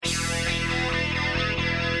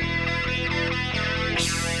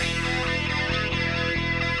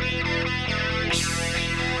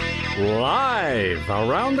Live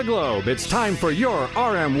around the globe, it's time for your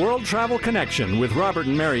RM World Travel Connection with Robert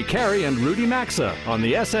and Mary Carey and Rudy Maxa on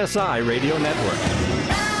the SSI Radio Network.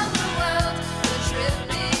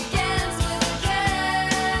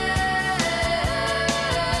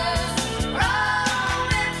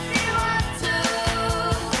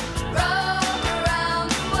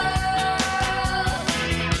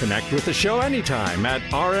 Connect with the show anytime at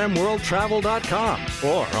rmworldtravel.com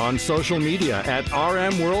or on social media at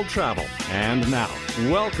rmworldtravel. And now,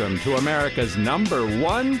 welcome to America's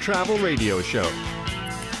 #1 travel radio show.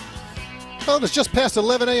 Well, it's just past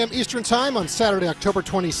 11 a.m. Eastern Time on Saturday, October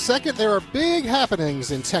 22nd. There are big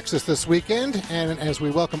happenings in Texas this weekend, and as we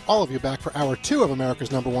welcome all of you back for Hour 2 of America's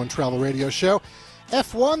 #1 travel radio show,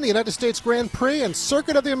 F1, the United States Grand Prix, and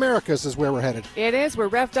Circuit of the Americas is where we're headed. It is. We're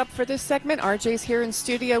revved up for this segment. RJ's here in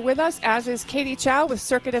studio with us, as is Katie Chow with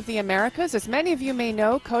Circuit of the Americas. As many of you may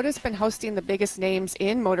know, COTA's been hosting the biggest names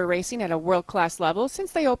in motor racing at a world-class level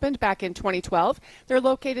since they opened back in 2012. They're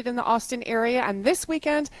located in the Austin area, and this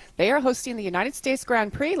weekend they are hosting the United States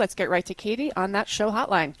Grand Prix. Let's get right to Katie on that show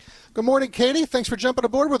hotline. Good morning, Katie. Thanks for jumping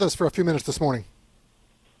aboard with us for a few minutes this morning.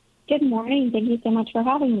 Good morning. Thank you so much for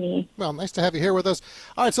having me. Well, nice to have you here with us.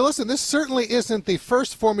 All right, so listen, this certainly isn't the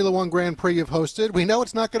first Formula One Grand Prix you've hosted. We know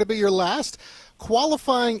it's not going to be your last.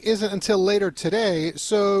 Qualifying isn't until later today,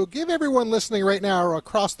 so give everyone listening right now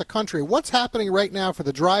across the country what's happening right now for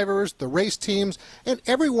the drivers, the race teams, and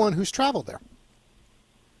everyone who's traveled there.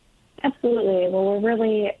 Absolutely. Well, we're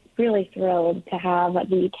really thrilled to have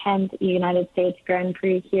the 10th United States Grand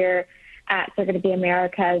Prix here at Circuit of the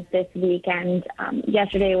Americas this weekend.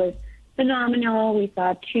 Yesterday was phenomenal. We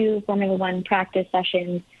saw 2 Formula One practice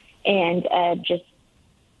sessions and just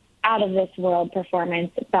out-of-this-world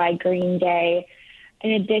performance by Green Day.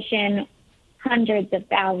 In addition, hundreds of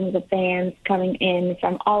thousands of fans coming in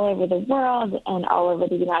from all over the world and all over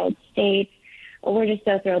the United States. We're just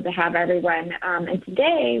so thrilled to have everyone. And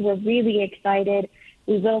today, we're really excited.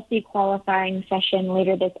 We will see qualifying session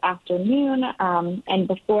later this afternoon. And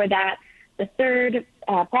before that, the third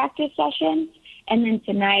practice session. And then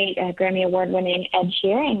tonight, Grammy Award-winning Ed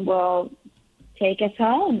Sheeran will take us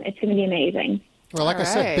home. It's going to be amazing. Well, like I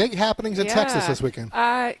said, big happenings in Texas this weekend.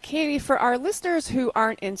 Katie, for our listeners who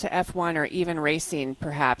aren't into F1 or even racing,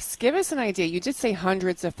 perhaps, give us an idea. You did say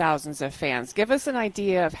hundreds of thousands of fans. Give us an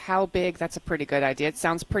idea of how big. That's a pretty good idea. It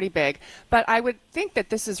sounds pretty big. But I would think that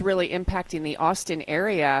this is really impacting the Austin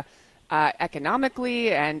area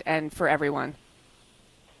economically and for everyone.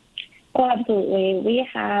 Oh, absolutely. We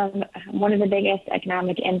have one of the biggest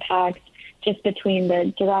economic impacts just between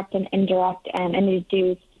the direct and indirect and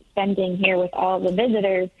induced spending here with all the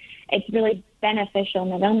visitors. It's really beneficial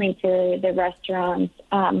not only to the restaurants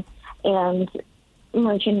and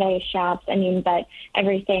merchandise shops, but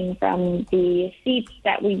everything from the seats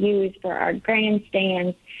that we use for our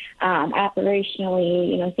grandstands,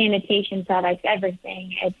 operationally, sanitation products,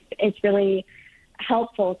 everything. It's really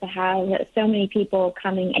helpful to have so many people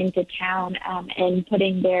coming into town and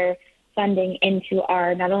putting their funding into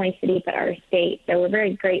our not only city but our state. So we're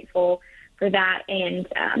very grateful for that. And,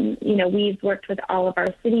 we've worked with all of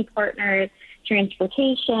our city partners,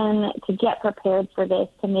 transportation, to get prepared for this,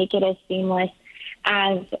 to make it as seamless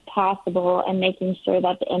as possible and making sure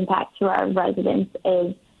that the impact to our residents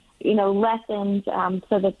is, lessened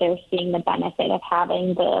so that they're seeing the benefit of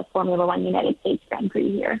having the Formula One United States Grand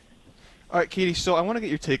Prix here. All right, Katie, so I want to get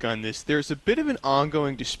your take on this. There's a bit of an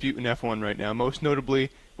ongoing dispute in F1 right now, most notably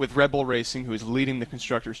with Red Bull Racing, who is leading the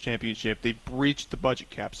Constructors' Championship. They breached the budget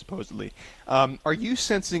cap, supposedly. Are you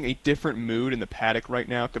sensing a different mood in the paddock right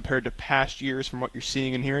now compared to past years from what you're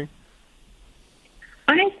seeing and hearing?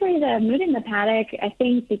 Honestly, the mood in the paddock, I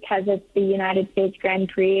think because it's the United States Grand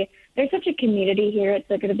Prix, there's such a community here at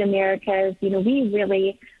Circuit of the Americas. We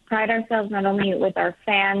really pride ourselves not only with our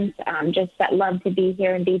fans, just that love to be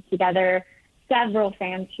here and be together. Several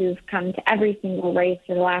fans who've come to every single race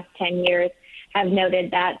for the last 10 years have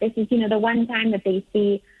noted that this is, the one time that they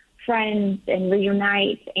see friends and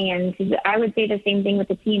reunite. And I would say the same thing with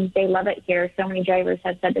the teams. They love it here. So many drivers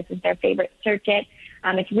have said this is their favorite circuit.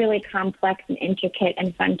 It's really complex and intricate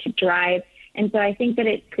and fun to drive. And so I think that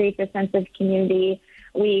it creates a sense of community.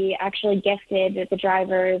 We actually gifted the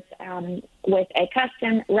drivers with a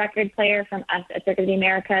custom record player from us at Circuit of the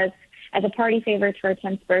Americas as a party favor to our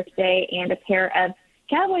 10th birthday, and a pair of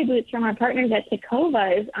cowboy boots from our partners at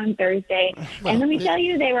Tecovas on Thursday. And let me tell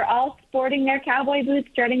you, they were all sporting their cowboy boots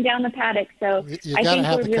strutting down the paddock. So I think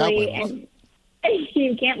we're really, and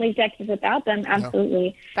you can't leave Texas without them.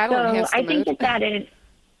 Absolutely. No. So I think that is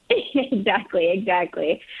exactly.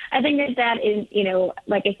 I think that is,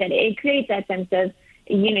 like I said, it creates that sense of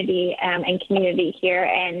unity and community here,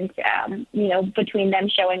 and between them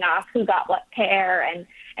showing off who got what pair and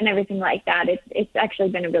everything like that, it's actually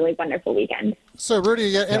been a really wonderful weekend. So, Rudy,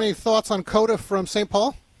 you got any thoughts on COTA from St.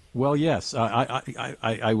 Paul? Well, yes.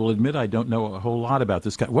 I will admit I don't know a whole lot about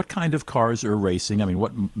this. What kind of cars are racing? I mean,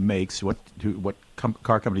 what makes, what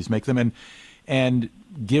car companies make them? And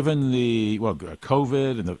given the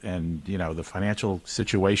COVID and the financial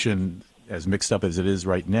situation as mixed up as it is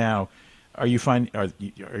right now, are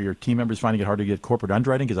your team members finding it hard to get corporate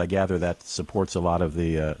underwriting? Because I gather that supports a lot of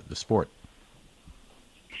the sport.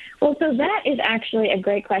 Well, so that is actually a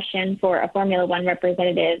great question for a Formula One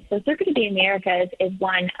representative. So Circuit of the Americas is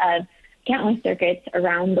one of countless circuits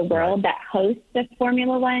around the world that host the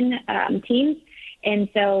Formula One teams. And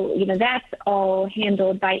so, that's all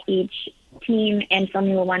handled by each team and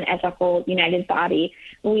Formula One as a whole united body.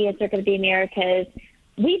 We at Circuit of the Americas,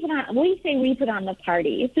 we put on the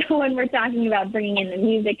party. So when we're talking about bringing in the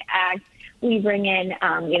music act, we bring in,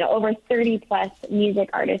 over 30-plus music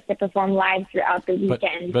artists to perform live throughout the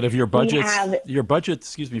weekend. But if your budgets,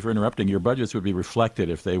 excuse me for interrupting, your budgets would be reflected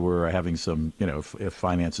if they were having some, if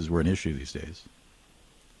finances were an issue these days.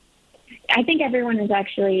 I think everyone is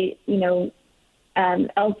actually,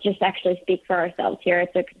 I'll just actually speak for ourselves here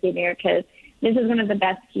at Circuit of the Americas. This is one of the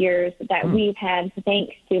best years that we've had,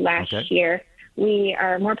 thanks to last year. We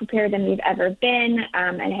are more prepared than we've ever been,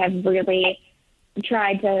 and have really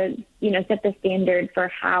tried to, set the standard for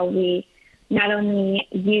how we not only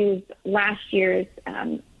use last year's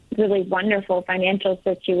really wonderful financial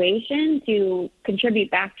situation to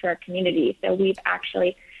contribute back to our community. So we've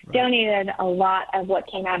actually donated a lot of what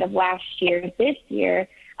came out of last year this year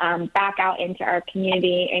back out into our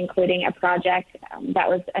community, including a project that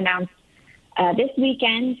was announced this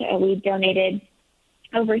weekend. We donated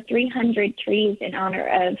over 300 trees in honor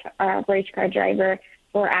of our race car driver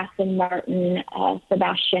for Aston Martin,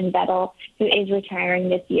 Sebastian Vettel, who is retiring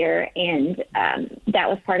this year. And that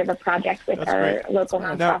was part of a project with our local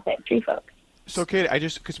nonprofit, Tree Folks. So, Katie,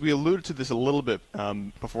 because we alluded to this a little bit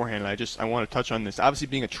beforehand, and I want to touch on this. Obviously,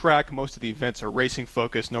 being a track, most of the events are racing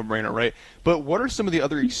focused, no brainer, right? But what are some of the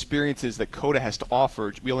other experiences that COTA has to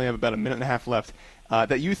offer? We only have about a minute and a half left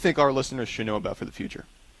that you think our listeners should know about for the future.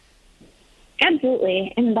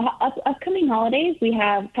 Absolutely. In the upcoming holidays, we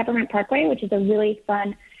have Peppermint Parkway, which is a really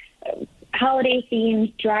fun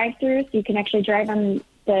holiday-themed drive-through. So you can actually drive on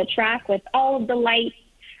the track with all of the lights,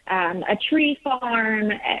 a tree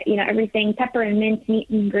farm, everything, pepper and mint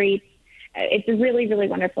meet and greets. It's a really, really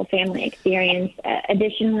wonderful family experience.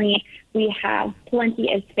 Additionally, we have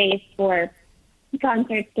plenty of space for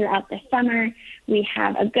concerts throughout the summer. We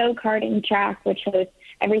have a go-karting track, which hosts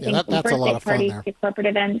everything from birthday parties to corporate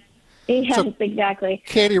events. Yes, so, exactly.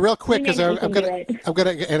 Katie, real quick, because I'm going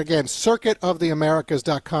to, and again,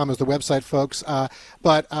 circuitoftheamericas.com is the website, folks.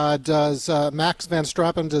 But does Max Van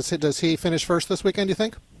Strappen, does he finish first this weekend, do you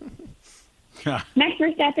think? Max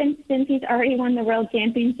Verstappen, since he's already won the World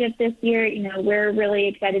Championship this year, we're really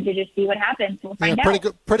excited to just see what happens. We'll find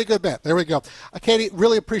out. Pretty good bet. There we go. Katie,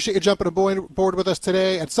 really appreciate you jumping aboard with us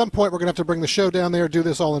today. At some point, we're going to have to bring the show down there, do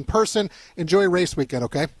this all in person. Enjoy race weekend,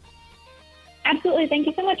 okay? Absolutely. Thank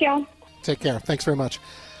you so much, y'all. Take care. Thanks very much.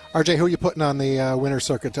 RJ, who are you putting on the winner's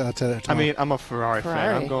circuit tomorrow? I mean, I'm a Ferrari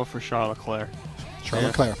fan. I'm going for Charles Leclerc.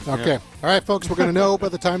 Leclerc. Okay. Yeah. All right, folks, we're going to know by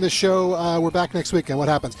the time this show, we're back next weekend, what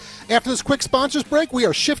happens. After this quick sponsors break, we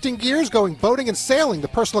are shifting gears, going boating and sailing. The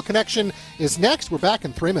Personal Connection is next. We're back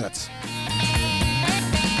in 3 minutes.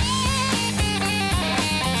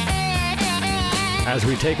 As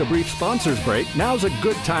we take a brief sponsors break, now's a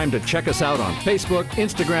good time to check us out on Facebook,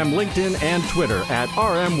 Instagram, LinkedIn, and Twitter at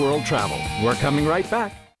RM World Travel. We're coming right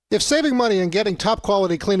back. If saving money and getting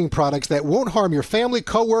top-quality cleaning products that won't harm your family,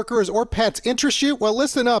 coworkers, or pets interest you, well,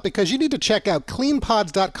 listen up, because you need to check out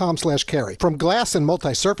cleanpods.com/carry. From glass and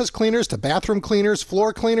multi-surface cleaners to bathroom cleaners,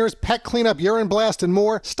 floor cleaners, pet cleanup, urine blast, and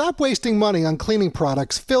more, stop wasting money on cleaning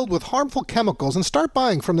products filled with harmful chemicals and start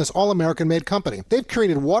buying from this all-American-made company. They've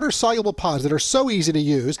created water-soluble pods that are so easy to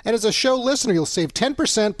use, and as a show listener, you'll save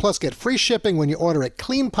 10% plus get free shipping when you order at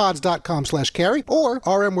cleanpods.com/carry or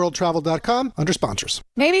rmworldtravel.com under sponsors.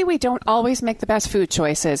 Maybe we don't always make the best food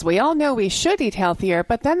choices. We all know we should eat healthier,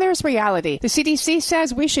 but then there's reality. The CDC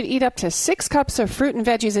says we should eat up to 6 cups of fruit and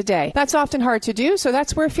veggies a day. That's often hard to do, so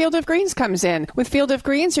that's where Field of Greens comes in. With Field of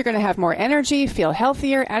Greens, you're going to have more energy, feel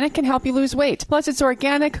healthier, and it can help you lose weight. Plus, it's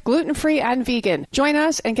organic, gluten-free, and vegan. Join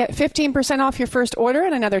us and get 15% off your first order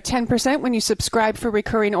and another 10% when you subscribe for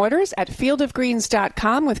recurring orders at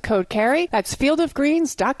fieldofgreens.com with code CARRY. That's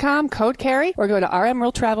fieldofgreens.com, code CARRY, or go to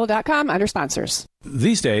rmworldtravel.com under sponsors.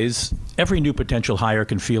 These days, Every new potential hire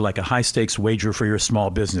can feel like a high-stakes wager for your small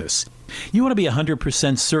business. You want to be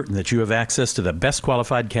 100% certain that you have access to the best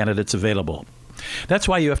qualified candidates available. That's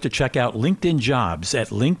why you have to check out LinkedIn Jobs at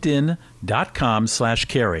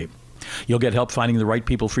linkedin.com/carey. You'll get help finding the right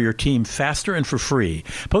people for your team faster and for free.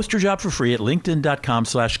 Post your job for free at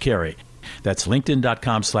linkedin.com/carey. That's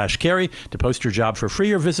linkedin.com/carey to post your job for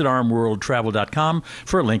free, or visit rmworldtravel.com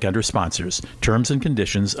for a link under sponsors. Terms and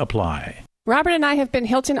conditions apply. Robert and I have been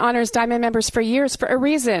Hilton Honors Diamond members for years for a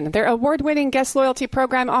reason. Their award-winning guest loyalty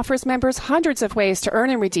program offers members hundreds of ways to earn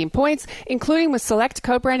and redeem points, including with select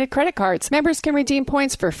co-branded credit cards. Members can redeem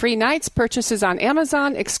points for free nights, purchases on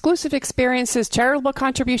Amazon, exclusive experiences, charitable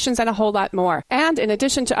contributions, and a whole lot more. And in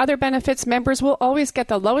addition to other benefits, members will always get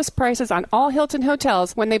the lowest prices on all Hilton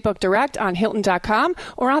hotels when they book direct on Hilton.com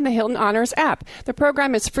or on the Hilton Honors app. The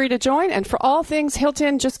program is free to join, and for all things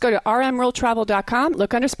Hilton, just go to rmworldtravel.com,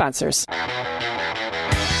 look under sponsors.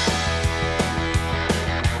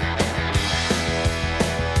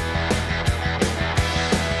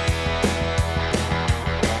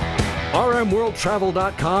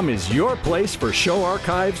 rmworldtravel.com is your place for show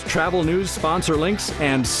archives, travel news, sponsor links,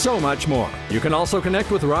 and so much more. You can also connect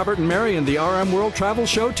with Robert and Mary and the RM World Travel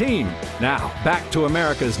Show team. Now, back to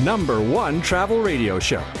America's #1 travel radio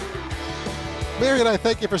show. Mary and I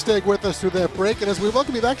thank you for staying with us through that break. And as we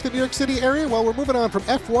welcome you back to the New York City area, well, we're moving on from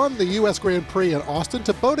F1, the U.S. Grand Prix in Austin,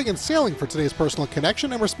 to boating and sailing for today's personal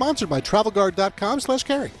connection. And we're sponsored by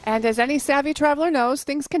TravelGuard.com/carey. And as any savvy traveler knows,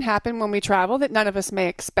 things can happen when we travel that none of us may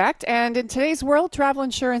expect. And in today's world, travel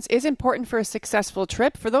insurance is important for a successful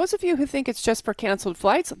trip. For those of you who think it's just for canceled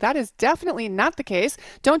flights, that is definitely not the case.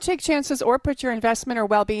 Don't take chances or put your investment or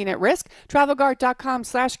well-being at risk.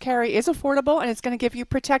 TravelGuard.com/carey is affordable, and it's going to give you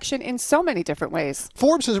protection in so many different ways.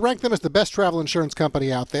 Forbes has ranked them as the best travel insurance company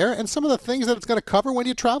out there, and some of the things that it's going to cover when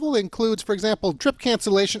you travel includes, for example, trip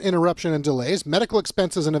cancellation, interruption, and delays, medical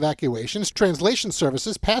expenses and evacuations, translation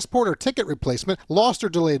services, passport or ticket replacement, lost or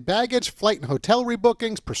delayed baggage, flight and hotel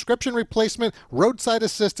rebookings, prescription replacement, roadside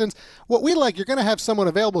assistance. What we like, you're going to have someone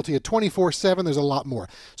available to you 24/7. There's a lot more.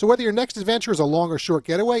 So whether your next adventure is a long or short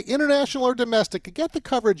getaway, international or domestic, get the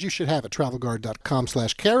coverage you should have at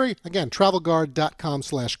TravelGuard.com/carey. Again,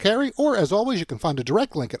 TravelGuard.com/carey, or as always, you can find a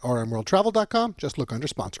direct link at rmworldtravel.com. Just look under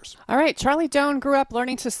sponsors. All right. Charlie Doan grew up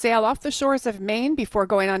learning to sail off the shores of Maine before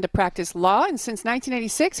going on to practice law. And since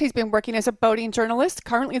 1986, he's been working as a boating journalist,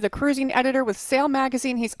 currently the cruising editor with Sail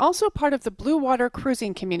Magazine. He's also part of the Blue Water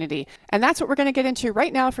cruising community. And that's what we're going to get into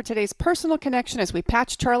right now for today's personal connection as we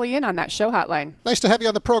patch Charlie in on that show hotline. Nice to have you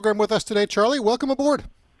on the program with us today, Charlie. Welcome aboard.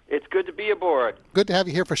 It's good to be aboard. Good to have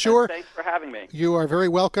you here for sure. Thanks for having me. You are very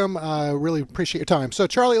welcome. Really appreciate your time. So,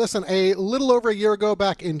 Charlie, listen, a little over a year ago,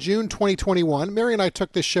 back in June 2021, Mary and I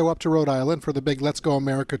took this show up to Rhode Island for the big Let's Go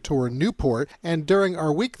America tour in Newport. And during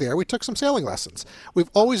our week there, we took some sailing lessons.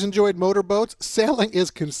 We've always enjoyed motorboats. Sailing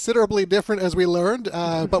is considerably different, as we learned,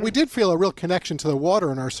 but we did feel a real connection to the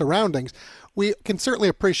water and our surroundings. We can certainly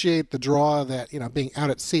appreciate the draw that, being out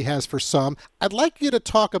at sea has for some. I'd like you to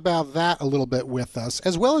talk about that a little bit with us,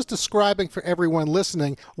 as well as describing for everyone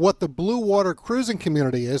listening what the Blue Water cruising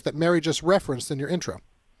community is that Mary just referenced in your intro.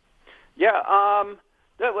 Yeah,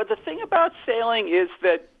 the thing about sailing is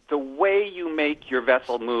that the way you make your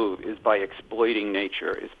vessel move is by exploiting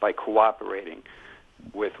nature, is by cooperating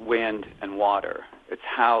with wind and water. It's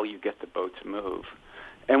how you get the boat to move.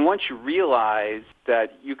 And once you realize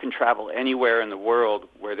that you can travel anywhere in the world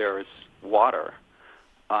where there is water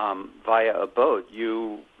via a boat,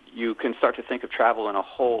 you can start to think of travel in a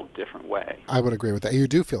whole different way. I would agree with that. You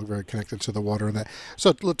do feel very connected to the water in that.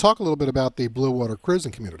 So talk a little bit about the Blue Water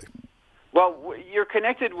cruising community. Well, you're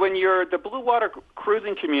connected when you're the Blue Water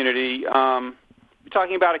cruising community. You're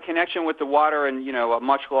talking about a connection with the water in a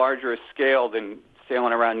much larger scale than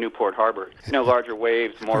sailing around Newport Harbor. Larger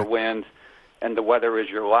waves, more wind, and the weather is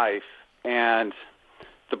your life. And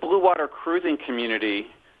the Blue Water cruising community,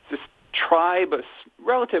 this tribe, a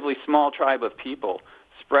relatively small tribe of people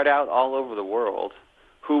spread out all over the world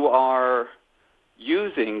who are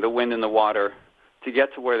using the wind and the water to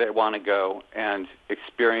get to where they want to go and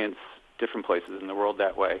experience different places in the world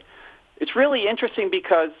that way. It's really interesting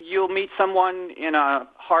because you'll meet someone in a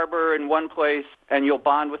harbor in one place and you'll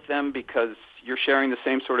bond with them because you're sharing the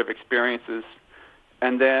same sort of experiences.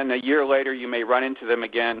 And then a year later, you may run into them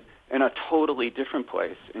again in a totally different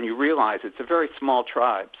place. And you realize it's a very small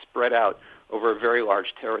tribe spread out over a very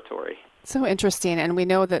large territory. So interesting. And we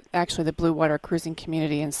know that actually the Blue Water Cruising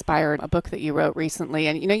community inspired a book that you wrote recently.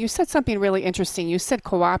 And, you said something really interesting. You said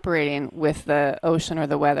cooperating with the ocean or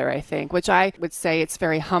the weather, I think, which I would say it's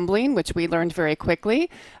very humbling, which we learned very quickly.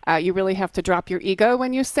 You really have to drop your ego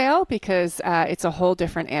when you sail because it's a whole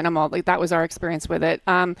different animal. Like, that was our experience with it.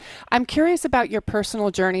 I'm curious about your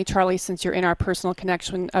personal journey, Charlie, since you're in our personal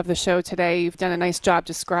connection of the show today. You've done a nice job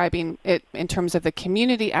describing it in terms of the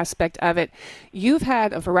community aspect of it. You've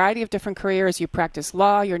had a variety of different careers. You practice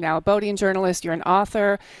law. You're now a boating journalist. You're an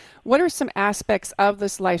author. What are some aspects of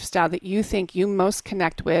this lifestyle that you think you most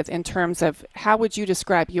connect with in terms of how would you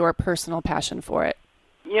describe your personal passion for it?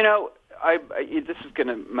 This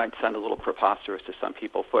might sound a little preposterous to some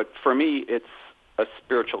people, but for me, it's a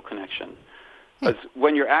spiritual connection. Because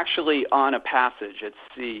when you're actually on a passage at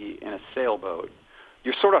sea in a sailboat,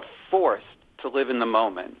 you're sort of forced to live in the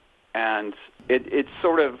moment, and it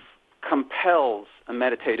sort of compels a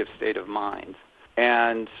meditative state of mind.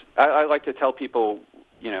 And I like to tell people,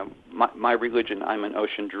 my religion, I'm an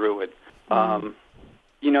ocean druid.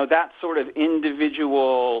 That sort of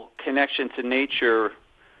individual connection to nature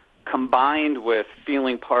combined with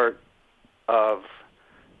feeling part of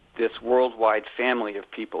this worldwide family of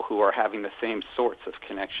people who are having the same sorts of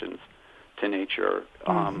connections to nature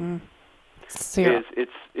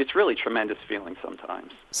it's really tremendous feeling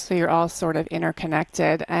sometimes. So you're all sort of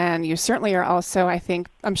interconnected, and you certainly are also,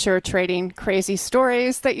 I'm sure, trading crazy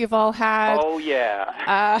stories that you've all had. Oh,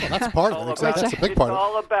 yeah. That's part of it. That's a big part of it. It's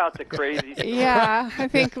all about the crazy stories. Yeah, I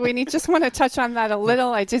think we just want to touch on that a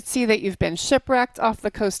little. I did see that you've been shipwrecked off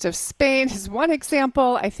the coast of Spain is one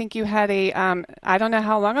example. I think you had I don't know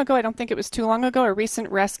how long ago, I don't think it was too long ago, a recent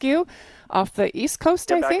rescue off the East Coast,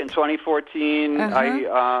 I think? Back in 2014,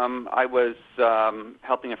 I was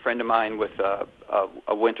helping a friend of mine with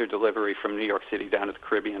a winter delivery from New York City down to the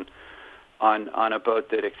Caribbean on a boat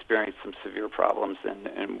that experienced some severe problems,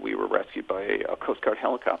 and we were rescued by a Coast Guard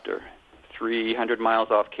helicopter 300 miles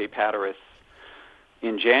off Cape Hatteras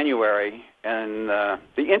in January. And the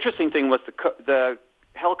interesting thing was the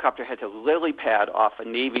helicopter had to lily pad off a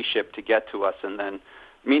Navy ship to get to us, and then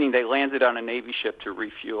meaning they landed on a Navy ship to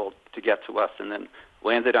refuel to get to us, and then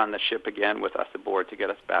landed on the ship again with us aboard to get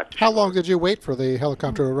us back to How shore. long did you wait for the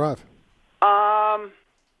helicopter to arrive?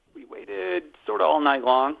 We waited sort of all night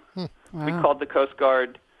long. Wow. We called the Coast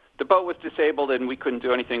Guard. The boat was disabled, and we couldn't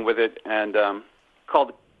do anything with it, and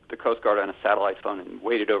called the Coast Guard on a satellite phone and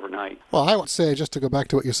waited overnight. Well, I would say, just to go back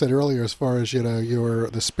to what you said earlier, as far as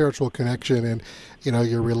the spiritual connection and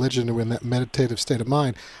your religion and that meditative state of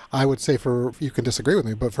mind, I would say you can disagree with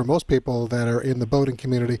me, but for most people that are in the boating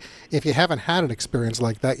community, if you haven't had an experience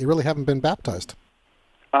like that, you really haven't been baptized.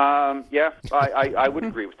 I would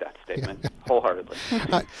agree with that statement wholeheartedly.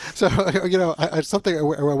 So, something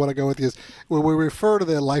where I want to go with you is when we refer to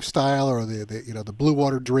the lifestyle or the blue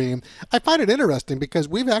water dream, I find it interesting because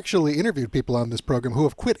we've actually interviewed people on this program who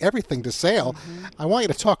have quit everything to sail. I want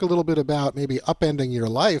you to talk a little bit about maybe upending your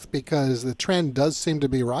life because the trend does seem to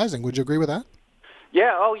be rising. Would you agree with that?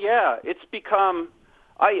 Yeah. Oh, yeah. It's become.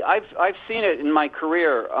 I've seen it in my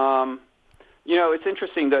career. It's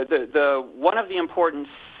interesting. The one of the important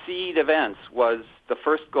seed events was the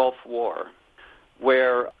first Gulf War,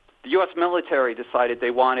 where the U.S. military decided they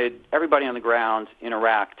wanted everybody on the ground in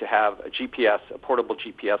Iraq to have a portable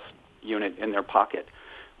GPS unit in their pocket,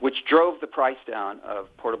 which drove the price down of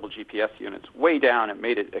portable GPS units way down and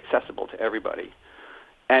made it accessible to everybody.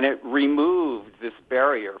 And it removed this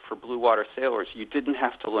barrier for blue water sailors. You didn't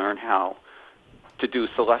have to learn how to do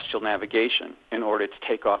celestial navigation in order to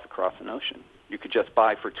take off across an ocean. You could just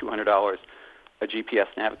buy for $200 a GPS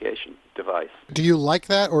navigation device. Do you like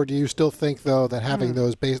that, or do you still think, though, that having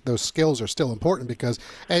those skills are still important? Because,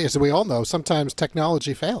 as we all know, sometimes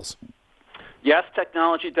technology fails. Yes,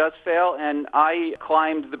 technology does fail, and I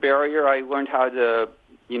climbed the barrier. I learned how to,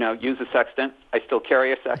 use a sextant. I still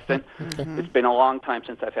carry a sextant. It's been a long time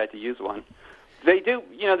since I've had to use one. They do,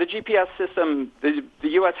 the GPS system, the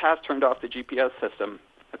U.S. has turned off the GPS system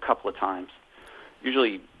a couple of times,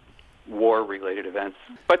 usually war-related events.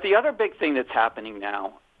 But the other big thing that's happening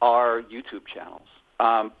now are YouTube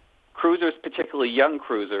channels. Cruisers, particularly young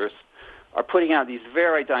cruisers, are putting out these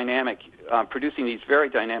very dynamic, producing these very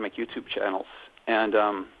dynamic YouTube channels. And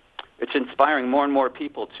it's inspiring more and more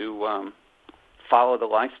people to follow the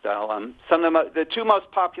lifestyle. Some of the two most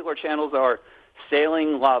popular channels are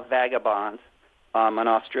Sailing La Vagabond, an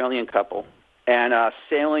Australian couple, and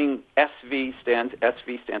Sailing SV stands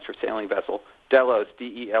for Sailing Vessel, Delos,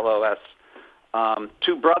 D-E-L-O-S,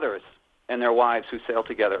 two brothers and their wives who sail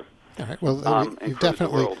together. All right. Well, you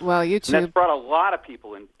definitely. Well, YouTube. And that's brought a lot of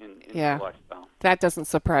people into the lifestyle. That doesn't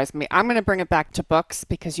surprise me. I'm going to bring it back to books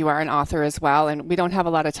because you are an author as well, and we don't have a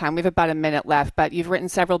lot of time. We have about a minute left, but you've written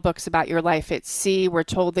several books about your life at sea. We're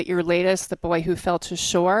told that your latest, The Boy Who Fell to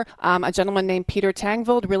Shore, a gentleman named Peter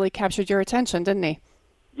Tangvald really captured your attention, didn't he?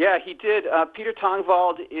 Yeah, he did. Peter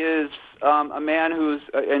Tangvald is a man who's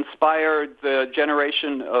inspired the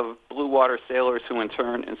generation of blue water sailors who in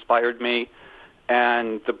turn inspired me.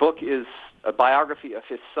 And the book is a biography of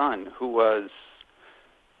his son, who was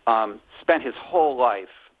spent his whole life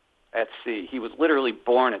at sea. He was literally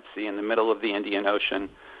born at sea in the middle of the Indian Ocean,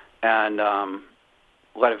 and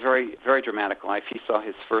led a very, very dramatic life. He saw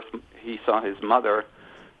his mother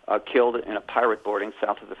killed in a pirate boarding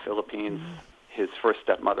south of the Philippines. Mm-hmm. His first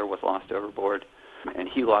stepmother was lost overboard, and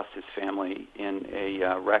he lost his family in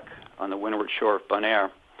a wreck on the windward shore of Bonaire.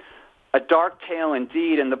 A dark tale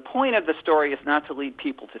indeed, and the point of the story is not to lead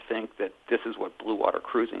people to think that this is what blue water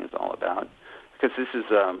cruising is all about, because this is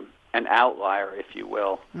an outlier, if you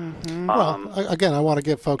will. Mm-hmm. Well, again, I want to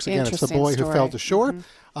give folks, again, it's The Boy Who Fell to Shore,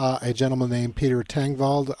 a gentleman named Peter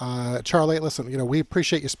Tangvald. Charlie, listen, we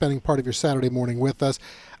appreciate you spending part of your Saturday morning with us.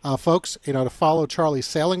 Folks, to follow Charlie's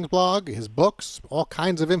sailing blog, his books, all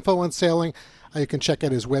kinds of info on sailing, you can check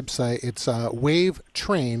out his website. It's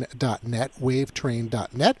wavetrain.net,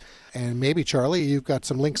 wavetrain.net. And maybe, Charlie, you've got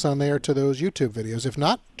some links on there to those YouTube videos. If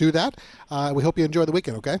not, do that. We hope you enjoy the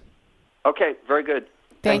weekend, okay? Okay, very good.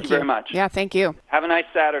 Thank you very much. Yeah, thank you. Have a nice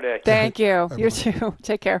Saturday. Thank you. You too.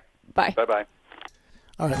 Take care. Bye. Bye-bye.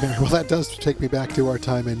 All right, Mary. Well, that does take me back to our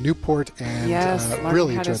time in Newport, and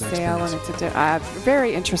really enjoyed that experience. And it's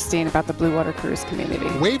very interesting about the Blue Water Cruise community.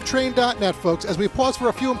 Wavetrain.net, folks. As we pause for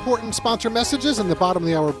a few important sponsor messages in the bottom of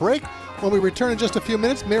the hour break, when we return in just a few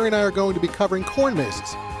minutes, Mary and I are going to be covering corn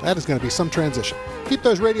mazes. That is going to be some transition. Keep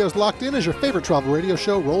those radios locked in as your favorite travel radio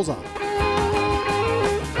show rolls on.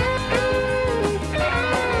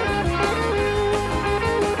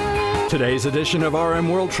 Today's edition of RM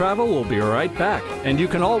World Travel will be right back, and you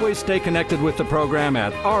can always stay connected with the program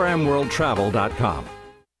at rmworldtravel.com.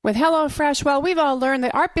 With HelloFresh, well, we've all learned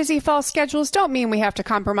that our busy fall schedules don't mean we have to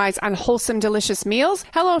compromise on wholesome, delicious meals.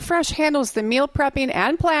 HelloFresh handles the meal prepping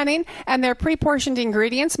and planning, and their pre-portioned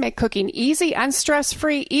ingredients make cooking easy and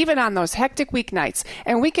stress-free even on those hectic weeknights.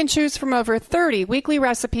 And we can choose from over 30 weekly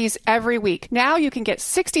recipes every week. Now you can get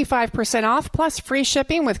 65% off plus free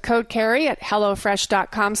shipping with code CARRY at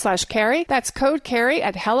hellofresh.com/carry. That's code CARRY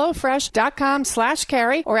at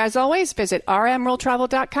hellofresh.com/carry. Or as always, visit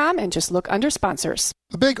rmworldtravel.com and just look under sponsors.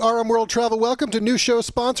 A big RM World Travel welcome to new show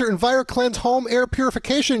sponsor EnviroCleanse Home Air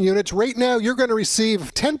Purification Units. Right now, you're going to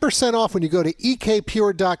receive 10% off when you go to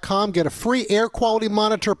ekpure.com. Get a free air quality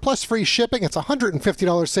monitor plus free shipping. It's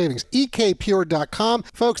 $150 savings. ekpure.com.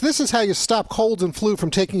 Folks, this is how you stop colds and flu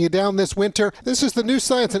from taking you down this winter. This is the new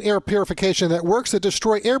science in air purification that works to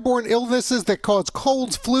destroy airborne illnesses that cause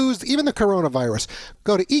colds, flus, even the coronavirus.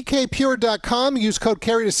 Go to ekpure.com. Use code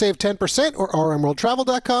CARRY to save 10% or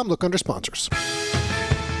rmworldtravel.com. Look under sponsors.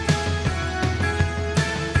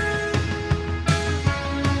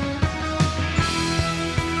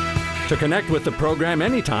 To connect with the program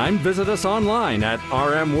anytime, visit us online at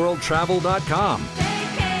rmworldtravel.com.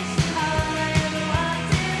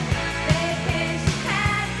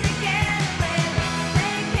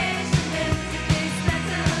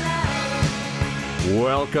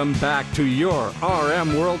 Welcome back to your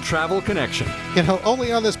RM World Travel Connection.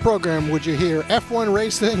 Only on this program would you hear F1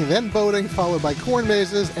 racing, then boating, followed by corn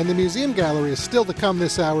mazes, and the museum gallery is still to come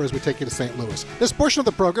this hour as we take you to St. Louis. This portion of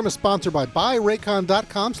the program is sponsored by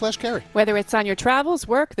buyraycon.com/carry. Whether it's on your travels,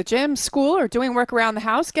 work, the gym, school, or doing work around the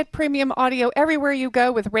house, get premium audio everywhere you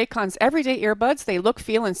go with Raycon's everyday earbuds. They look,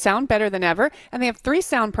 feel, and sound better than ever, and they have 3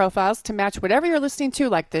 sound profiles to match whatever you're listening to,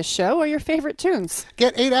 like this show or your favorite tunes.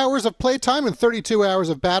 Get 8 hours of playtime and 32 hours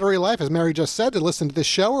of battery life, as Mary just said, to listen to this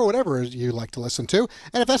show or whatever you like to listen to.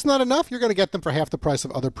 And if that's not enough, you're going to get them for half the price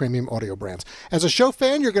of other premium audio brands. As a show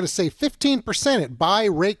fan, you're going to save 15% at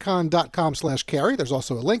buyraycon.com/carry. There's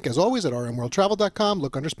also a link, as always, at rmworldtravel.com.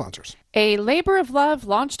 Look under sponsors. A labor of love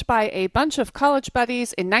launched by a bunch of college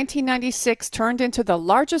buddies in 1996 turned into the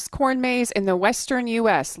largest corn maze in the western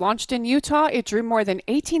U.S. Launched in Utah, it drew more than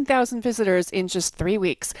 18,000 visitors in just 3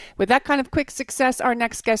 weeks. With that kind of quick success, our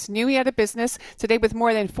next guest knew he had a business. Today, with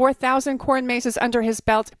more than 4,000 corn mazes under his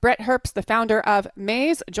belt, Brett Herbst, the founder of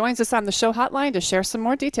Maze, joins us on the show hotline to share some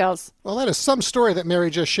more details. Well, that is some story that Mary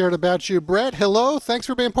just shared about you, Brett. Hello. Thanks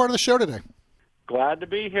for being part of the show today. Glad to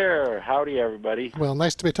be here. Howdy, everybody. Well,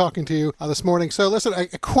 nice to be talking to you this morning. So listen, a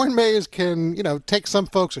corn maze can, take some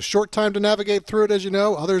folks a short time to navigate through it, as you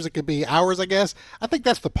know. Others, it could be hours, I guess. I think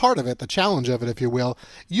that's the part of it, the challenge of it, if you will.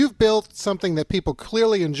 You've built something that people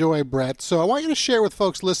clearly enjoy, Brett. So I want you to share with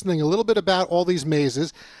folks listening a little bit about all these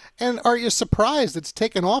mazes. And are you surprised it's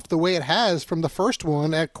taken off the way it has from the first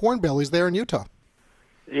one at Corn Bellies there in Utah?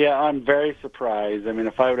 Yeah, I'm very surprised. I mean,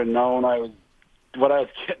 if I would have known what I was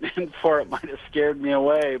getting in for, it might have scared me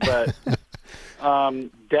away. But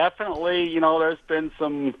definitely, there's been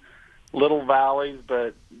some little valleys,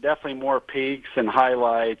 but definitely more peaks and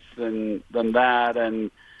highlights than that.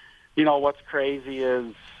 And, what's crazy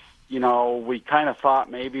is, we kind of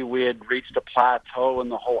thought maybe we had reached a plateau in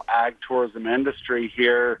the whole ag tourism industry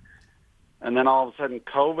here. And then all of a sudden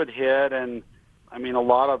COVID hit, and, a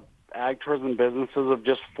lot of ag tourism businesses have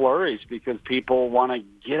just flourished because people want to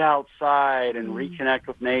get outside and reconnect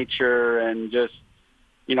with nature, and just,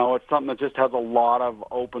 it's something that just has a lot of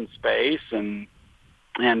open space and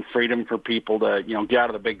freedom for people to, get out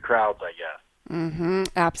of the big crowds, I guess. Mm-hmm.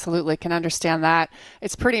 Absolutely. Can understand that.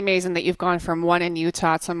 It's pretty amazing that you've gone from one in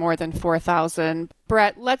Utah to more than 4,000.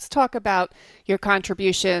 Brett, let's talk about your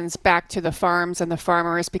contributions back to the farms and the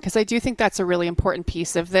farmers, because I do think that's a really important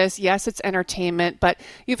piece of this. Yes, it's entertainment, but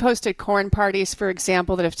you've hosted corn parties, for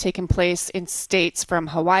example, that have taken place in states from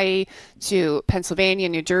Hawaii to Pennsylvania,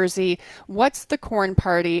 New Jersey. What's the corn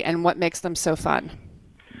party and what makes them so fun?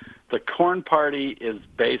 The corn party is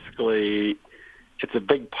basically... it's a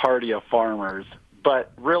big party of farmers,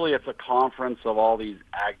 but really it's a conference of all these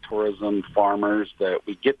ag tourism farmers that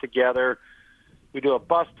we get together. We do a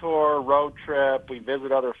bus tour, road trip, we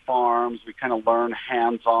visit other farms, we kind of learn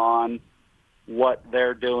hands-on what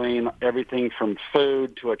they're doing, everything from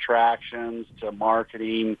food to attractions to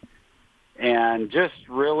marketing, and just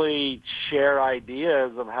really share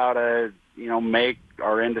ideas of how to, make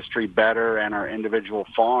our industry better and our individual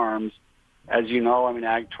farms. As you know,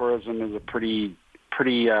 ag tourism is a pretty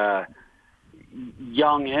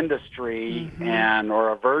young industry, or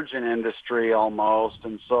a virgin industry almost,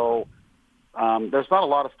 and so there's not a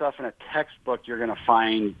lot of stuff in a textbook you're going to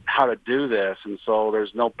find how to do this, and so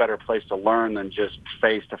there's no better place to learn than just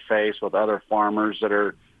face to face with other farmers that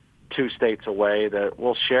are 2 states away that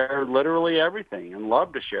will share literally everything and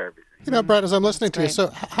love to share everything. Brett, as I'm listening to you, so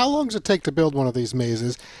how long does it take to build one of these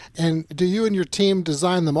mazes? And do you and your team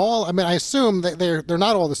design them all? I assume that they're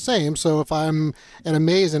not all the same. So if I'm at a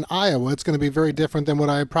maze in Iowa, it's going to be very different than what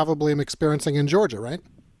I probably am experiencing in Georgia, right?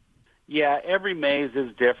 Yeah, every maze is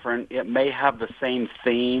different. It may have the same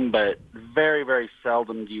theme, but very, very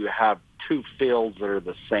seldom do you have 2 fields that are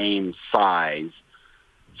the same size.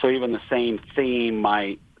 So even the same theme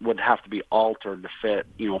would have to be altered to fit,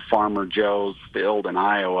 Farmer Joe's field in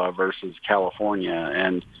Iowa versus California.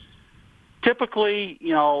 And typically,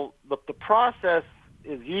 the process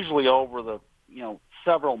is usually over the,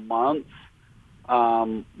 several months,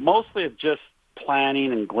 mostly of just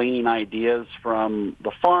planning and gleaning ideas from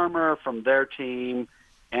the farmer, from their team,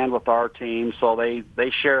 and with our team. So they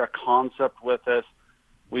share a concept with us.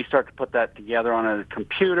 We start to put that together on a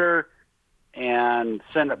computer and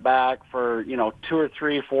send it back for, 2 or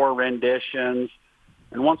 3, 4 renditions.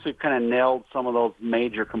 And once we've kind of nailed some of those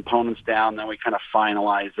major components down, then we kind of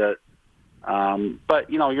finalize it. But,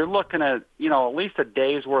 you're looking at, at least a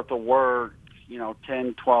day's worth of work,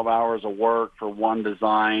 10, 12 hours of work for one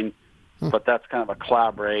design. But that's kind of a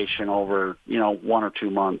collaboration over, 1 or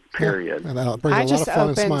 2 month period. And that brings a lot of fun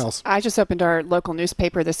and smiles. I just opened our local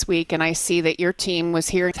newspaper this week, and I see that your team was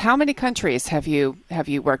here. How many countries have you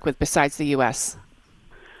worked with besides the U.S.?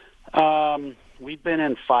 We've been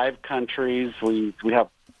in 5 countries. We have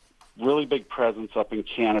really big presence up in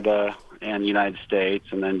Canada and the United States,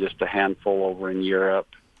 and then just a handful over in Europe.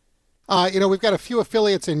 We've got a few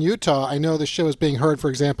affiliates in Utah. I know the show is being heard, for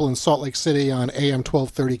example, in Salt Lake City on AM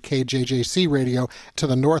 1230 KJJC radio to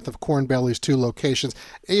the north of Corn Bellies' 2 locations.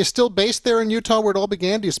 Are you still based there in Utah where it all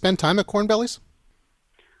began? Do you spend time at Corn Bellies?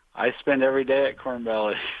 I spend every day at Corn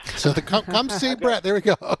Bellies. So come see Brett. There we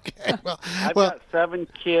go. Okay. I've got 7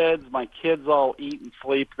 kids. My kids all eat and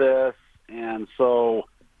sleep this. And so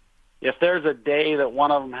if there's a day that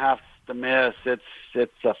one of them has to miss,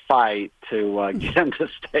 it's a fight to get them to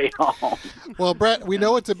stay home. Well, Brett, we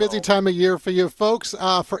know it's a busy time of year for you folks.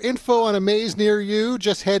 For info on a maze near you,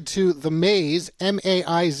 just head to themaze,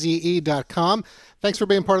 MAIZE.com. Thanks for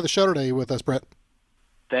being part of the show today with us, Brett.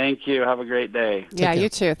 Thank you. Have a great day. Yeah, you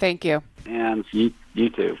too. Thank you. And you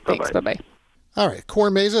too. Bye-bye. Thanks. Bye-bye. All right,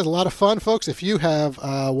 corn mazes, a lot of fun, folks. If you have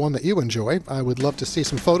one that you enjoy, I would love to see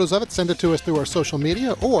some photos of it. Send it to us through our social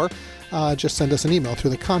media, or just send us an email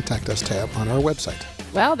through the Contact Us tab on our website.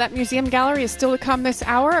 Well, that museum gallery is still to come this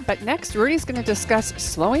hour, but next, Rudy's going to discuss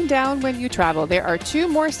slowing down when you travel. There are 2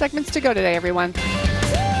 more segments to go today, everyone.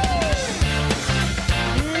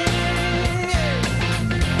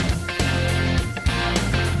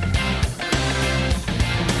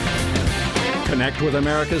 Connect with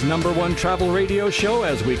America's #1 travel radio show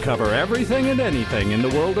as we cover everything and anything in the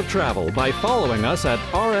world of travel by following us at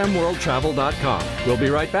rmworldtravel.com. We'll be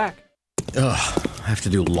right back. Ugh, I have to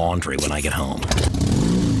do laundry when I get home.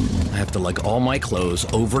 I have to lug all my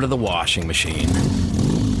clothes over to the washing machine.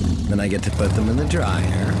 Then I get to put them in the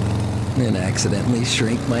dryer. And accidentally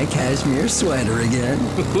shrink my cashmere sweater again.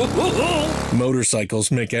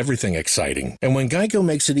 Motorcycles make everything exciting. And when Geico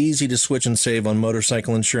makes it easy to switch and save on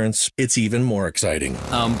motorcycle insurance, it's even more exciting.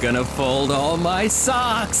 I'm gonna fold all my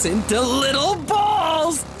socks into little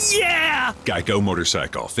balls! Yeah! Geico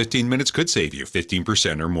Motorcycle. 15 minutes could save you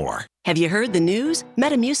 15% or more. Have you heard the news?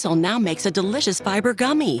 Metamucil now makes a delicious fiber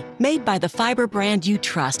gummy. Made by the fiber brand you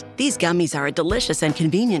trust, these gummies are a delicious and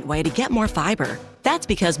convenient way to get more fiber. That's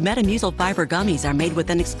because Metamucil fiber gummies are made with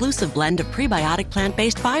an exclusive blend of prebiotic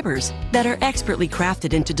plant-based fibers that are expertly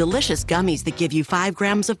crafted into delicious gummies that give you 5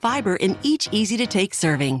 grams of fiber in each easy-to-take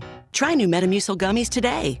serving. Try new Metamucil gummies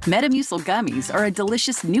today. Metamucil gummies are a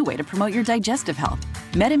delicious new way to promote your digestive health.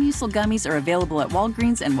 Metamucil gummies are available at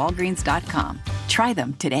Walgreens and Walgreens.com. Try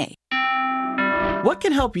them today. What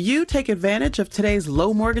can help you take advantage of today's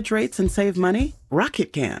low mortgage rates and save money?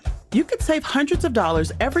 Rocket can. You could save hundreds of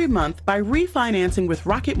dollars every month by refinancing with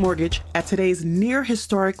Rocket Mortgage at today's near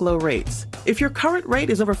historic low rates. If your current rate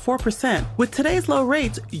is over 4%, with today's low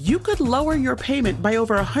rates, you could lower your payment by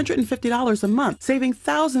over $150 a month, saving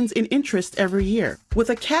thousands in interest every year. With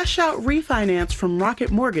a cash-out refinance from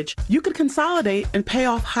Rocket Mortgage, you could consolidate and pay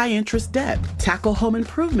off high-interest debt, tackle home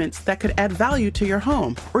improvements that could add value to your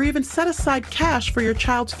home, or even set aside cash for your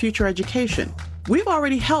child's future education. We've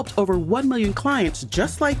already helped over 1 million clients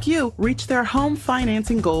just like you reach their home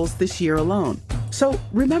financing goals this year alone. So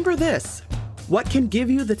remember this. What can give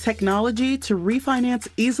you the technology to refinance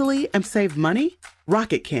easily and save money?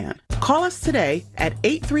 Rocket can. Call us today at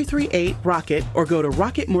 8338-ROCKET or go to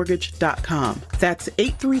rocketmortgage.com. That's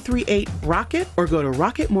 8338-ROCKET or go to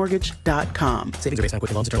rocketmortgage.com. Savings are based on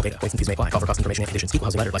quick loans, internal data. Points and fees may apply. Call for cost information and conditions. Equal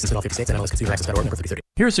housing letter. Licensed in all 50 states and MLS Consumer Access Federal number 3330.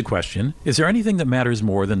 Here's a question. Is there anything that matters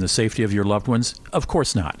more than the safety of your loved ones? Of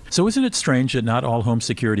course not. So isn't it strange that not all home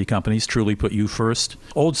security companies truly put you first?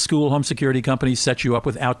 Old school home security companies set you up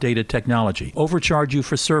with outdated technology, overcharge you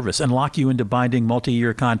for service, and lock you into binding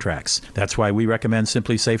multi-year contracts. That's why we recommend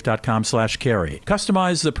simplysafe.com/carry.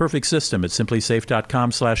 Customize the perfect system at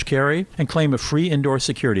simplysafe.com/carry and claim a free indoor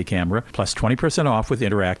security camera plus 20% off with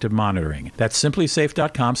interactive monitoring. That's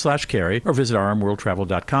simplysafe.com/carry or visit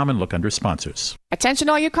rmworldtravel.com and look under sponsors. Attention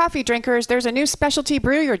all you coffee drinkers, there's a new specialty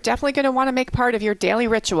brew you're definitely going to want to make part of your daily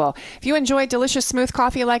ritual. If you enjoy delicious smooth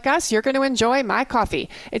coffee like us, you're going to enjoy My Coffee.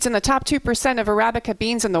 It's in the top 2% of Arabica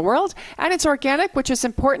beans in the world, and it's organic, which is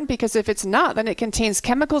important because if it's not, then it contains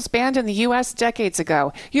chemicals banned in the U.S. decades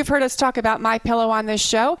ago. You've heard us talk about MyPillow on this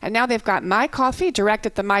show, and now they've got My Coffee direct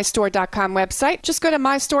at the mystore.com website. Just go to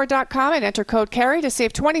mystore.com and enter code CARRY to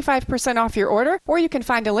save 25% off your order, or you can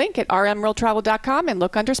find a link at rmworldtravel.com and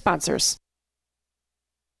look under sponsors.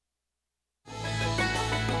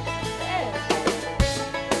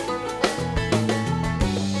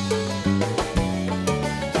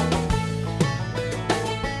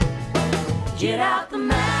 Get out the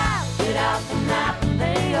map, and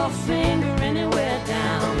lay your finger anywhere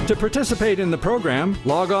down. To participate in the program,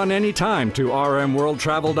 log on anytime to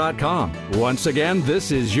rmworldtravel.com. Once again,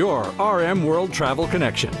 this is your RM World Travel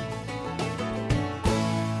Connection.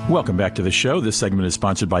 Welcome back to the show. This segment is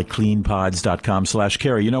sponsored by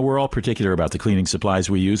cleanpods.com/carry. You know, we're all particular about the cleaning supplies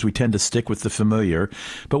we use. We tend to stick with the familiar,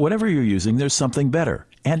 but whatever you're using, there's something better,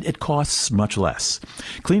 and it costs much less.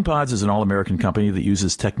 CleanPods is an all-American company that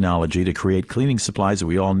uses technology to create cleaning supplies that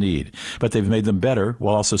we all need, but they've made them better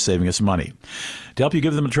while also saving us money. To help you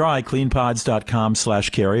give them a try,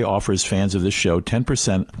 cleanpods.com/carry offers fans of this show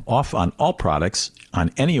 10% off on all products on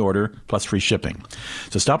any order, plus free shipping.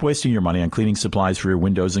 So stop wasting your money on cleaning supplies for your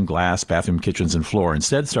windows and glass, bathroom, kitchens, and floor.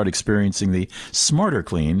 Instead, start experiencing the smarter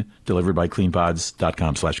clean delivered by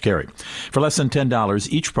cleanpods.com/carry. For less than $10,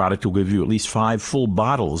 each product will give you at least 5 full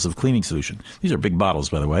bottles of cleaning solution. These are big bottles,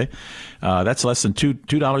 by the way. That's less than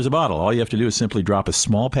 $2 a bottle. All you have to do is simply drop a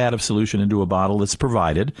small pad of solution into a bottle that's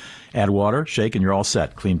provided, add water, shake, and you're all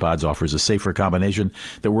set. CleanPods offers a safer combination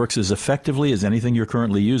that works as effectively as anything you're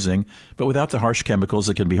currently using, but without the harsh chemicals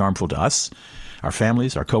that can be harmful to us, our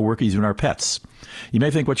families, our coworkers, even our pets. You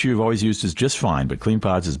may think what you've always used is just fine, but Clean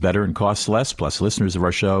Pods is better and costs less. Plus, listeners of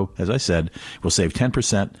our show, as I said, will save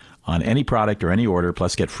 10% on any product or any order,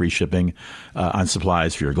 plus get free shipping on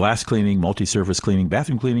supplies for your glass cleaning, multi-surface cleaning,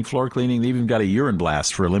 bathroom cleaning, floor cleaning. They even got a urine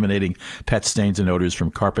blast for eliminating pet stains and odors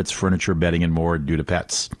from carpets, furniture, bedding, and more due to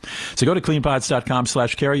pets. So go to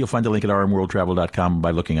cleanpods.com/carry. You'll find a link at rmworldtravel.com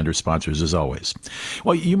by looking under sponsors, as always.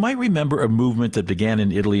 Well, you might remember a movement that began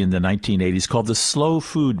in Italy in the 1980s called the slow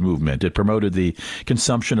food movement. It promoted the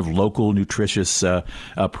consumption of local, nutritious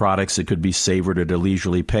products that could be savored at a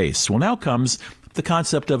leisurely pace. Well, now comes the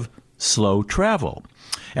concept of slow travel.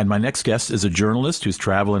 And my next guest is a journalist whose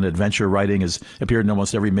travel and adventure writing has appeared in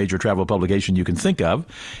almost every major travel publication you can think of.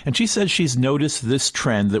 And she says she's noticed this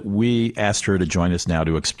trend that we asked her to join us now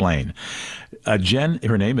to explain.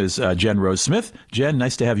 Her name is Jen Rose Smith. Jen,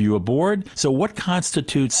 nice to have you aboard. So what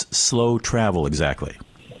constitutes slow travel exactly?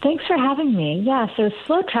 Thanks for having me. Yeah, so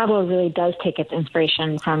slow travel really does take its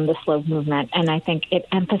inspiration from the slow movement. And I think it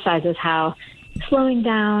emphasizes how slowing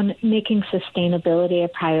down, making sustainability a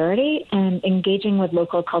priority, and engaging with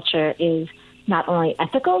local culture is not only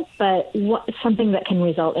ethical, but something that can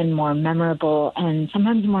result in more memorable and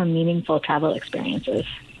sometimes more meaningful travel experiences.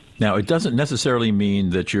 Now, it doesn't necessarily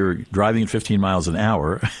mean that you're driving at 15 miles an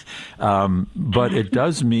hour, but it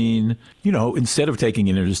does mean, instead of taking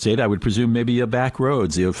an interstate, I would presume maybe a back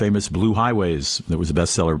roads, the famous Blue Highways that was a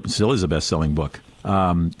bestseller, still is a best-selling book.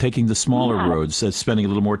 Taking the smaller roads, spending a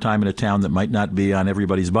little more time in a town that might not be on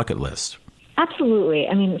everybody's bucket list. Absolutely.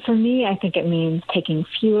 I mean, for me, I think it means taking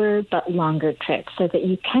fewer but longer trips so that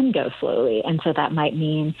you can go slowly. And so that might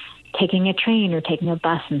mean taking a train or taking a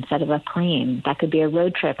bus instead of a plane. That could be a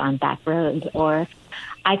road trip on back roads. Or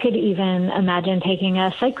I could even imagine taking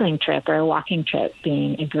a cycling trip or a walking trip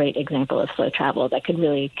being a great example of slow travel that could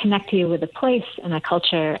really connect you with a place and a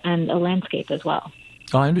culture and a landscape as well.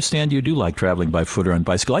 Oh, I understand you do like traveling by foot or on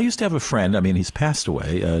bicycle. I used to have a friend. I mean, he's passed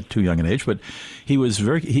away, too young an age, but he was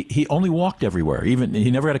he only walked everywhere. Even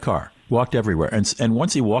he never had a car. Walked everywhere, and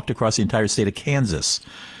once he walked across the entire state of Kansas,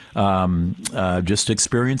 just to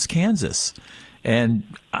experience Kansas. And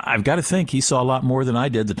I've got to think he saw a lot more than I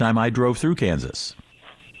did the time I drove through Kansas.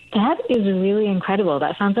 That is really incredible.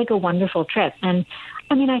 That sounds like a wonderful trip. And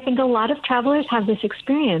I mean, I think a lot of travelers have this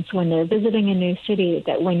experience when they're visiting a new city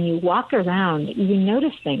that when you walk around, you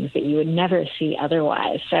notice things that you would never see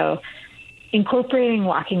otherwise. So incorporating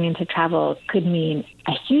walking into travel could mean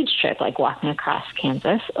a huge trip like walking across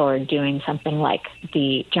Kansas or doing something like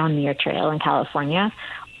the John Muir Trail in California.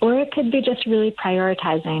 Or it could be just really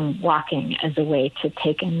prioritizing walking as a way to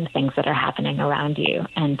take in the things that are happening around you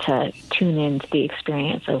and to tune into the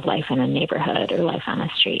experience of life in a neighborhood or life on a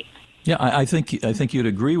street. Yeah, I think you'd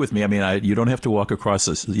agree with me. I mean, you don't have to walk across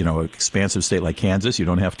an expansive state like Kansas. You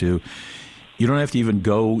don't have to even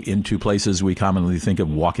go into places we commonly think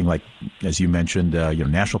of walking, like, as you mentioned,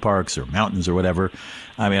 national parks or mountains or whatever.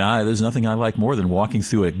 I mean, there's nothing I like more than walking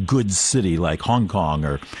through a good city like Hong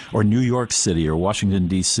Kong or New York City or Washington,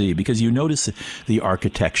 D.C., because you notice the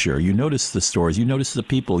architecture, you notice the stores, you notice the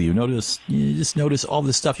people, you just notice all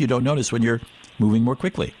the stuff you don't notice when you're moving more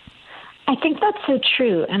quickly. I think that's so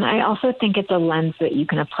true. And I also think it's a lens that you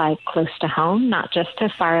can apply close to home, not just to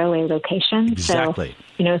faraway locations. Exactly.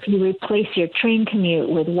 So, if you replace your train commute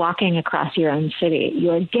with walking across your own city,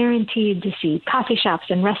 you're guaranteed to see coffee shops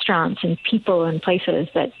and restaurants and people and places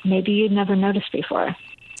that maybe you'd never noticed before.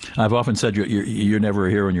 I've often said you're never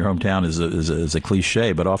a hero in your hometown is a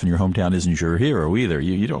cliche, but often your hometown isn't your hero either.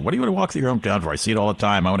 You don't. What do you want to walk through your hometown for? I see it all the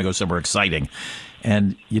time. I want to go somewhere exciting.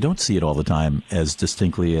 And you don't see it all the time as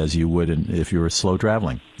distinctly as you would if you were slow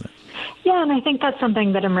traveling. Yeah, and I think that's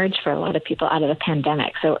something that emerged for a lot of people out of the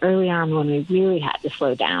pandemic. So early on when we really had to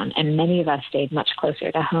slow down and many of us stayed much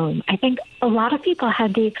closer to home, I think a lot of people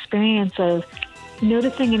had the experience of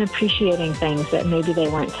noticing and appreciating things that maybe they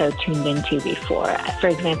weren't so tuned into before. For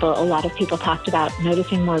example, a lot of people talked about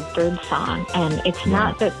noticing more bird song, and it's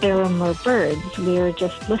not that there were more birds, we were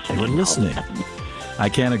just listening. We're listening. I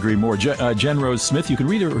can't agree more. Jen Rose Smith, you can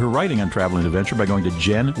read her writing on travel and adventure by going to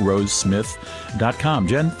jenrosesmith.com.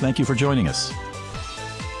 Jen, thank you for joining us.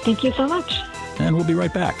 Thank you so much. And we'll be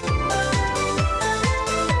right back.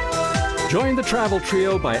 Join the Travel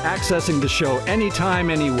Trio by accessing the show anytime,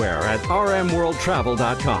 anywhere at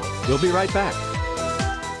rmworldtravel.com. We'll be right back.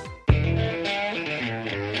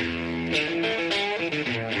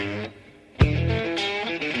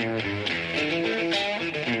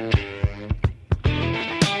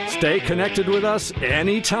 Stay connected with us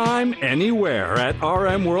anytime, anywhere at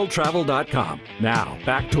rmworldtravel.com. Now,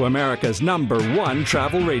 back to America's #1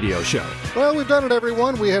 travel radio show. Well, we've done it,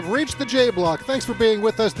 everyone. We have reached the J Block. Thanks for being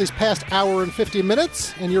with us this past hour and 50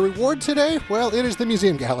 minutes. And your reward today, well, it is the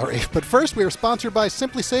Museum Gallery. But first, we are sponsored by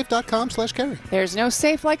SimplySafe.com/carry. There's no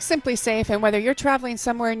safe like Simply Safe, and whether you're traveling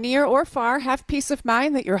somewhere near or far, have peace of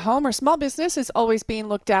mind that your home or small business is always being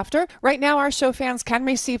looked after. Right now, our show fans can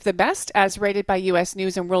receive the best, as rated by U.S.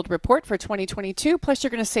 News & World Report for 2022. Plus,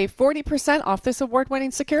 you're going to save 40% off this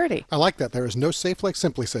award-winning security. I like that. There is no safe like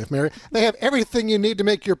Simply Safe, Mary. They have everything you need to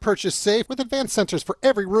make your purchase safe with advanced sensors for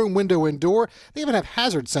every room, window, and door. They even have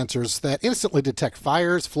hazard sensors that instantly detect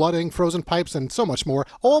fires, flooding, frozen pipes, and so much more.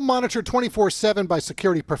 All monitored 24/7 by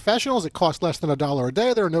security professionals. It costs less than $1 a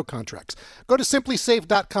day. There are no contracts. Go to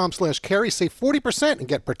simplysafe.com/carry. Save 40% and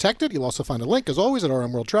get protected. You'll also find a link, as always, at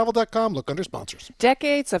rmworldtravel.com. Look under sponsors.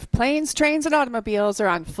 Decades of planes, trains, and automobiles are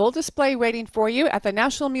on full display waiting for you at the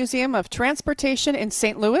National Museum of Transportation in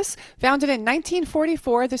St. Louis. Founded in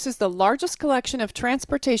 1944, this is the largest collection of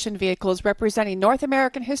transportation vehicles representing North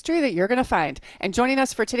American history that you're going to find. And joining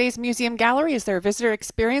us for today's Museum Gallery is their Visitor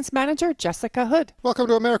Experience Manager, Jessica Hood. Welcome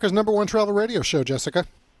to America's #1 travel radio show, Jessica.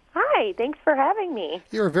 Hi, thanks for having me.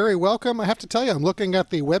 You're very welcome. I have to tell you, I'm looking at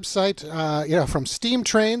the website, from steam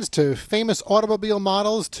trains to famous automobile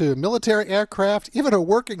models to military aircraft, even a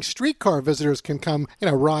working streetcar visitors can come,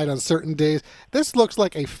 ride on certain days. This looks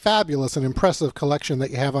like a fabulous and impressive collection that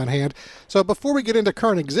you have on hand. So before we get into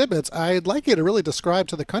current exhibits, I'd like you to really describe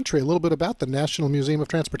to the country a little bit about the National Museum of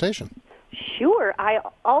Transportation. Sure. I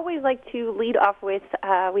always like to lead off with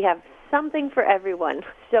we have something for everyone.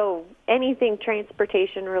 So anything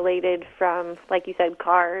transportation related from, like you said,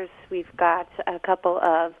 cars. We've got a couple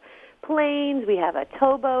of planes. We have a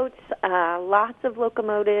towboat, lots of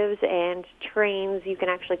locomotives and trains you can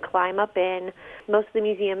actually climb up in. Most of the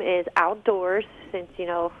museum is outdoors since,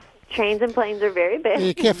 trains and planes are very big.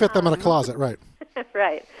 You can't fit them in a closet, right?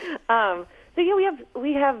 Right. So yeah,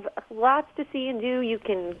 we have lots to see and do. You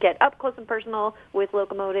can get up close and personal with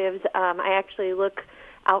locomotives. I actually look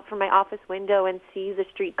out from my office window and see the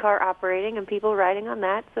streetcar operating and people riding on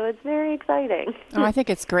that, so it's very exciting. Oh, I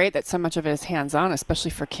think it's great that so much of it is hands-on,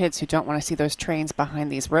 especially for kids who don't want to see those trains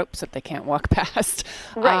behind these ropes that they can't walk past.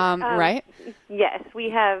 Right. Right? Yes,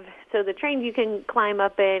 we have. So the trains you can climb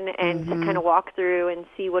up in and kind of walk through and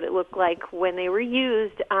see what it looked like when they were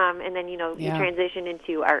used, and then, you transition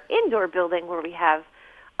into our indoor building where we have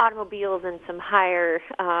automobiles and some higher,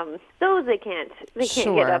 those they can't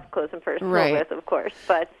get up close and personal with, of course,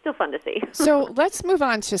 but still fun to see. So let's move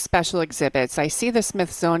on to special exhibits. I see the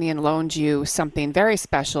Smithsonian loaned you something very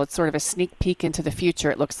special. It's sort of a sneak peek into the future,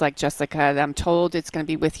 it looks like, Jessica. I'm told it's going to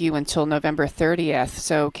be with you until November 30th.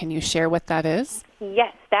 So can you share what that is?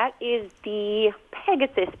 Yes, that is the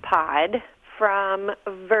Pegasus pod from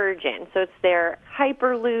Virgin. So it's their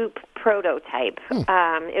Hyperloop prototype.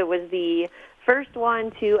 It was the first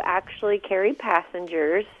one to actually carry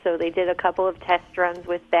passengers, so they did a couple of test runs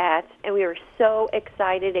with that, and we were so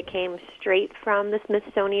excited. It came straight from the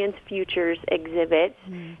Smithsonian's Futures exhibit,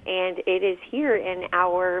 and it is here in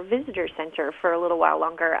our visitor center for a little while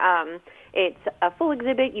longer. It's a full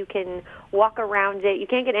exhibit. You can walk around it. You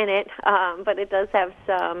can't get in it, but it does have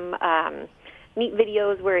some neat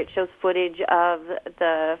videos where it shows footage of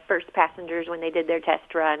the first passengers when they did their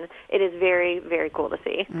test run. It is very, very cool to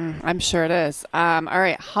see. I'm sure it is. All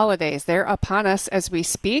right, holidays, they're upon us as we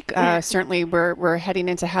speak. Certainly we're heading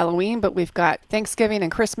into Halloween, but we've got Thanksgiving and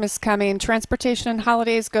Christmas coming. Transportation and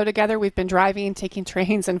holidays go together. We've been driving, taking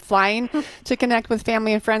trains, and flying to connect with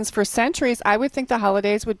family and friends for centuries. I would think the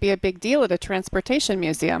holidays would be a big deal at a transportation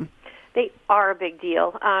museum. They are a big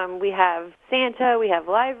deal. We have Santa, we have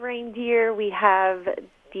live reindeer, we have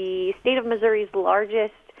the state of Missouri's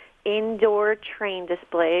largest indoor train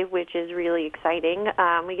display, which is really exciting.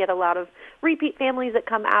 We get a lot of repeat families that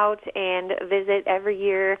come out and visit every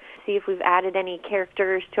year, see if we've added any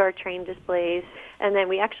characters to our train displays. And then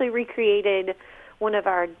we actually recreated one of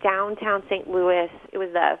our downtown St. Louis. It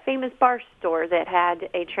was a famous bar store that had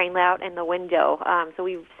a train layout in the window. So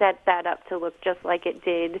we've set that up to look just like it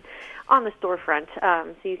did on the storefront.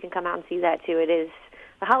 So you can come out and see that too.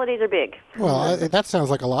 The holidays are big. Well, that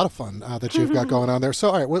sounds like a lot of fun that you've got going on there.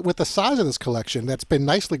 So, all right, with the size of this collection that's been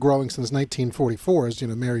nicely growing since 1944, as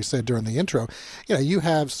Mary said during the intro, you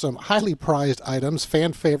have some highly prized items,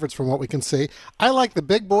 fan favorites from what we can see. I like the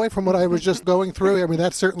big boy from what I was just going through. I mean,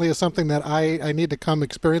 that certainly is something that I need to come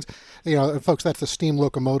experience. Folks, that's a steam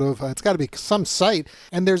locomotive. It's got to be some sight,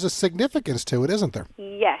 and there's a significance to it, isn't there?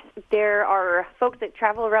 Yes. There are folks that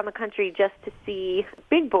travel around the country just to see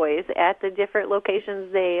big boys at the different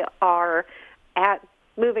locations they are at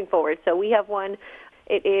moving forward. So we have one.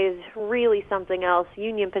 It is really something else.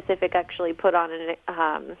 Union Pacific actually put on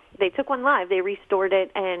they took one live. They restored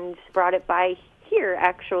it and brought it by here,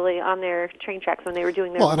 actually, on their train tracks when they were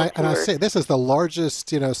doing their and I say this is the largest,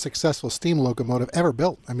 successful steam locomotive ever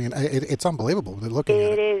built. I mean, it's unbelievable. Looking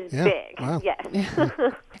at it. It is big. Wow. Yes.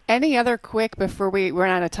 Any other quick, before we run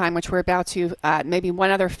out of time, which we're about to, maybe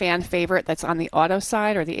one other fan favorite that's on the auto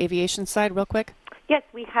side or the aviation side, real quick? Yes,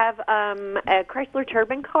 we have a Chrysler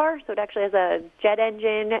turbine car, so it actually has a jet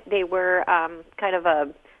engine. They were kind of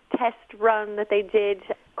a test run that they did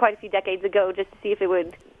quite a few decades ago just to see if it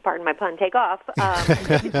would, pardon my pun, take off.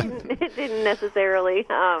 It didn't necessarily.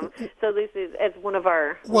 So this is as one of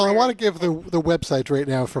our... Well, I want to give the website right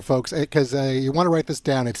now for folks, because you want to write this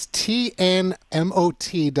down. It's tnmot.org,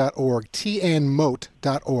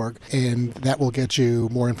 tnmote.org, and that will get you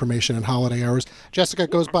more information on holiday hours. Jessica,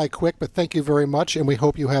 goes by quick, but thank you very much, and we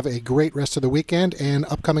hope you have a great rest of the weekend and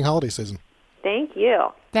upcoming holiday season. Thank you.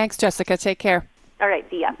 Thanks, Jessica. Take care. All right,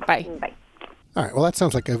 see ya. Bye. Bye. All right, well, that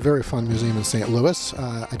sounds like a very fun museum in St. Louis.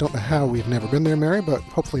 I don't know how we've never been there, Mary, but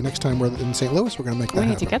hopefully next time we're in St. Louis, we're going to make that happen.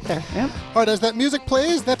 We need to get there, yeah. All right, as that music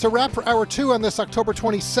plays, that's a wrap for Hour 2 on this October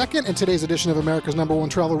 22nd in today's edition of America's #1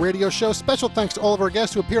 Travel Radio Show. Special thanks to all of our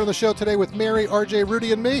guests who appear on the show today with Mary, RJ,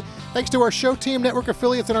 Rudy, and me. Thanks to our show team, network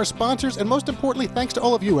affiliates, and our sponsors. And most importantly, thanks to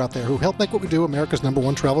all of you out there who help make what we do America's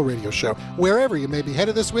 #1 Travel Radio Show. Wherever you may be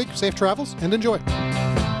headed this week, safe travels and enjoy.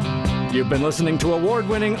 You've been listening to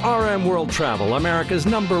award-winning RM World Travel, America's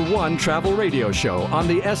 #1 travel radio show on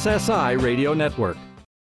the SSI Radio Network.